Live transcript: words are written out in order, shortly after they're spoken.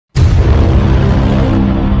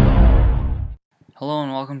Hello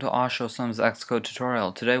and welcome to AweShowSome's Xcode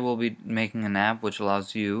tutorial. Today we'll be making an app which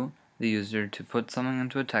allows you, the user, to put something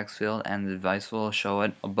into a text field and the device will show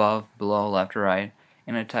it above, below, left, or right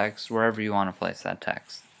in a text wherever you want to place that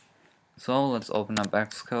text. So let's open up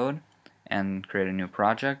Xcode and create a new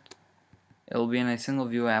project. It will be in a single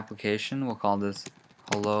view application. We'll call this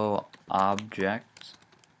Hello Object.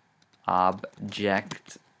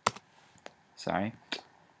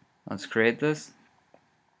 Let's create this.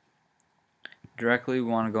 Directly we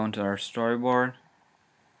want to go into our storyboard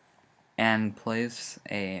and place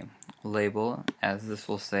a label, as this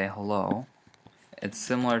will say hello. It's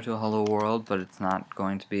similar to hello world, but it's not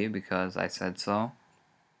going to be because I said so.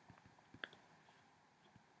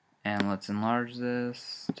 And let's enlarge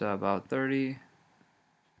this to about 30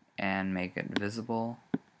 and make it visible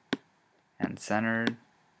and centered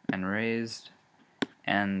and raised.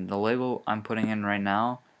 And the label I'm putting in right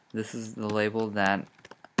now, this is the label that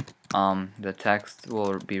the text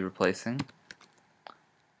will be replacing.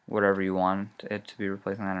 Whatever you want it to be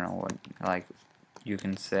replacing, I don't know what, like you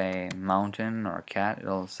can say mountain or cat,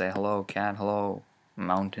 it'll say hello cat, hello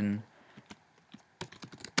mountain.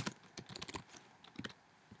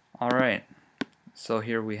 Alright, so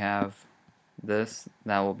here we have this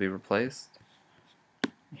that will be replaced.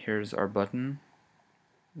 Here's our button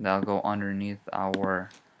that'll go underneath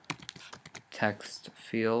our text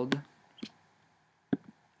field.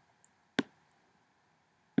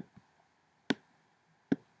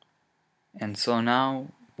 And so now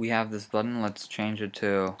we have this button. Let's change it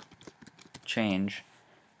to change.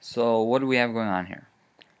 So what do we have going on here?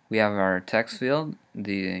 We have our text field.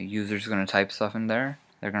 The user's going to type stuff in there.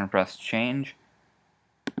 They're going to press change.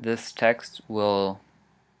 This text will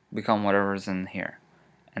become whatever's in here.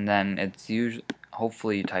 And then it's usually,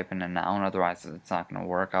 hopefully you type in a noun, otherwise it's not going to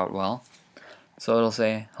work out well. So it'll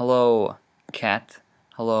say hello cat,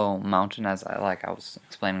 hello mountain, as I was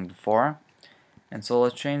explaining before. And so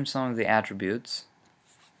let's change some of the attributes.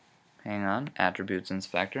 Hang on, attributes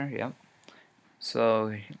inspector, yep.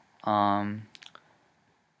 So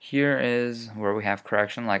here is where we have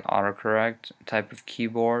correction, like autocorrect, type of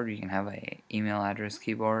keyboard. You can have a email address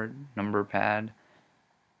keyboard, number pad,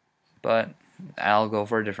 but I'll go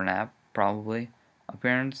for a different app probably.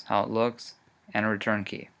 Appearance, how it looks, and a return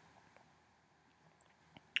key.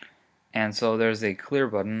 And so there's a clear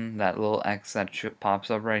button, that little X that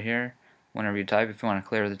pops up right here. Whenever you type, if you want to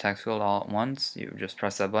clear the text field all at once, you just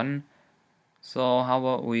press that button. So how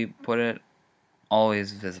about we put it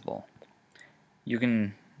always visible? You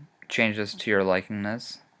can change this to your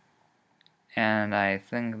likingness, and I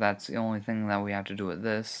think that's the only thing that we have to do with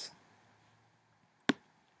this.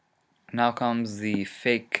 Now comes the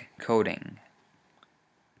fake coding.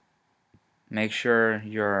 Make sure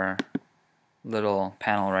your little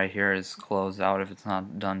panel right here is closed out if it's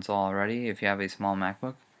not done so already, if you have a small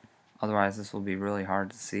MacBook. Otherwise this will be really hard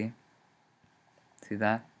to see. See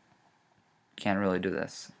that? Can't really do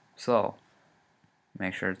this. So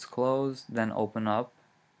make sure it's closed, then open up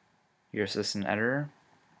your system editor,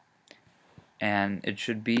 and it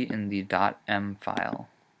should be in the .m file.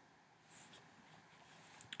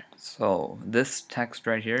 So this text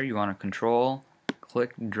right here, you want to control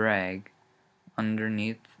click drag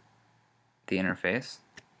underneath the interface.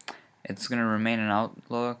 It's going to remain an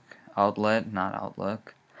outlet, not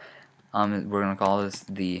outlook. We're going to call this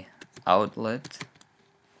the outlet,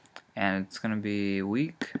 and it's going to be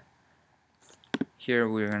weak. Here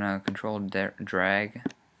we're going to control drag.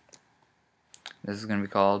 This is going to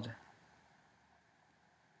be called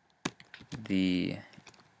the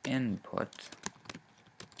input.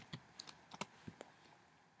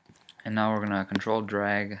 And now we're going to control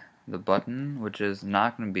drag the button, which is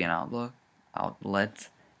not going to be an outlet.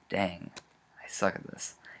 Dang, I suck at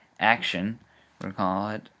this. Action, we're going to call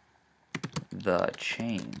it the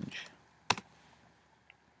change.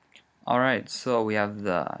 Alright, so we have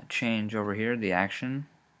the change over here, the action.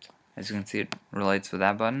 As you can see, it relates with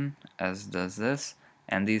that button, as does this.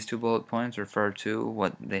 And these two bullet points refer to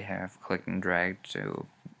what they have click and drag to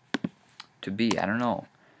be. I don't know.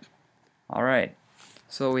 Alright,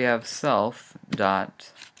 so we have self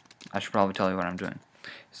dot, I should probably tell you what I'm doing.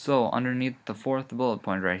 So underneath the fourth bullet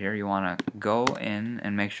point right here, you want to go in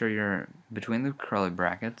and make sure you're between the curly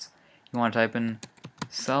brackets. You want to type in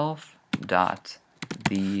self dot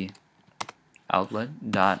the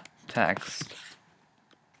outlet dot text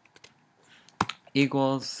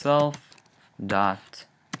equals self dot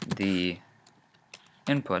the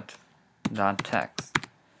input dot text.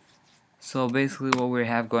 So basically what we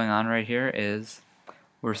have going on right here is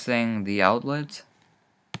we're saying the outlet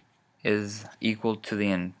is equal to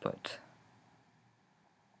the input,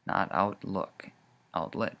 not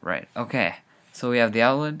outlet, right? Okay, So we have the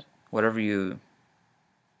outlet, whatever you,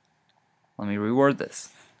 let me reword this.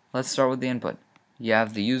 Let's start with the input. You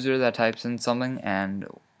have the user that types in something, and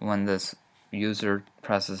when this user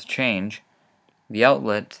presses change, the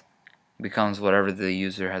outlet becomes whatever the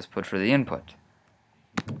user has put for the input.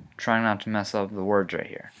 Try not to mess up the words right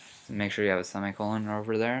here. So make sure you have a semicolon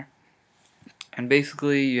over there. And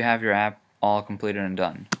basically you have your app all completed and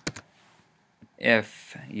done,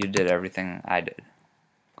 if you did everything I did.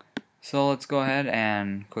 So let's go ahead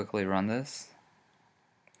and quickly run this.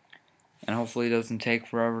 And hopefully it doesn't take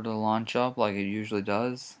forever to launch up like it usually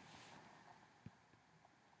does.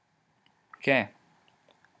 Okay.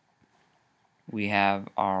 We have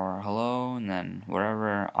our hello, and then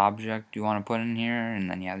whatever object you want to put in here, and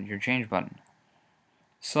then you have your change button.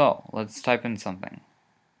 So let's type in something.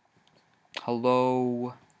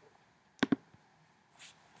 Hello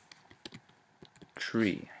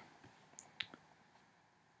tree.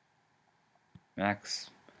 X.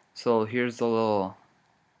 So here's the little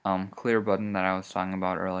clear button that I was talking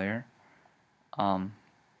about earlier.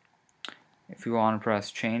 If you want to press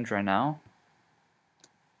change right now,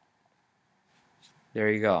 there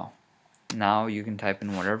you go. Now you can type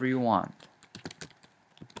in whatever you want,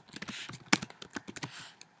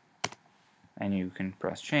 and you can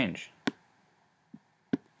press change.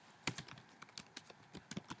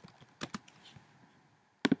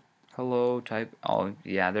 Hello type. Oh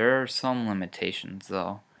yeah, there are some limitations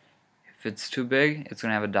though. If it's too big, it's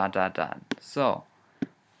gonna have a dot dot dot. So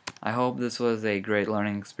I hope this was a great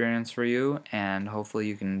learning experience for you, and hopefully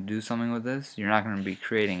you can do something with this. You're not going to be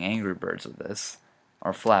creating Angry Birds with this,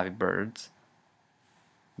 or Flappy Birds,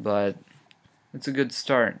 but it's a good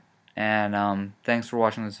start. And thanks for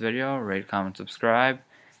watching this video. Rate, comment, subscribe,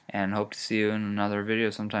 and hope to see you in another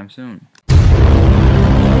video sometime soon.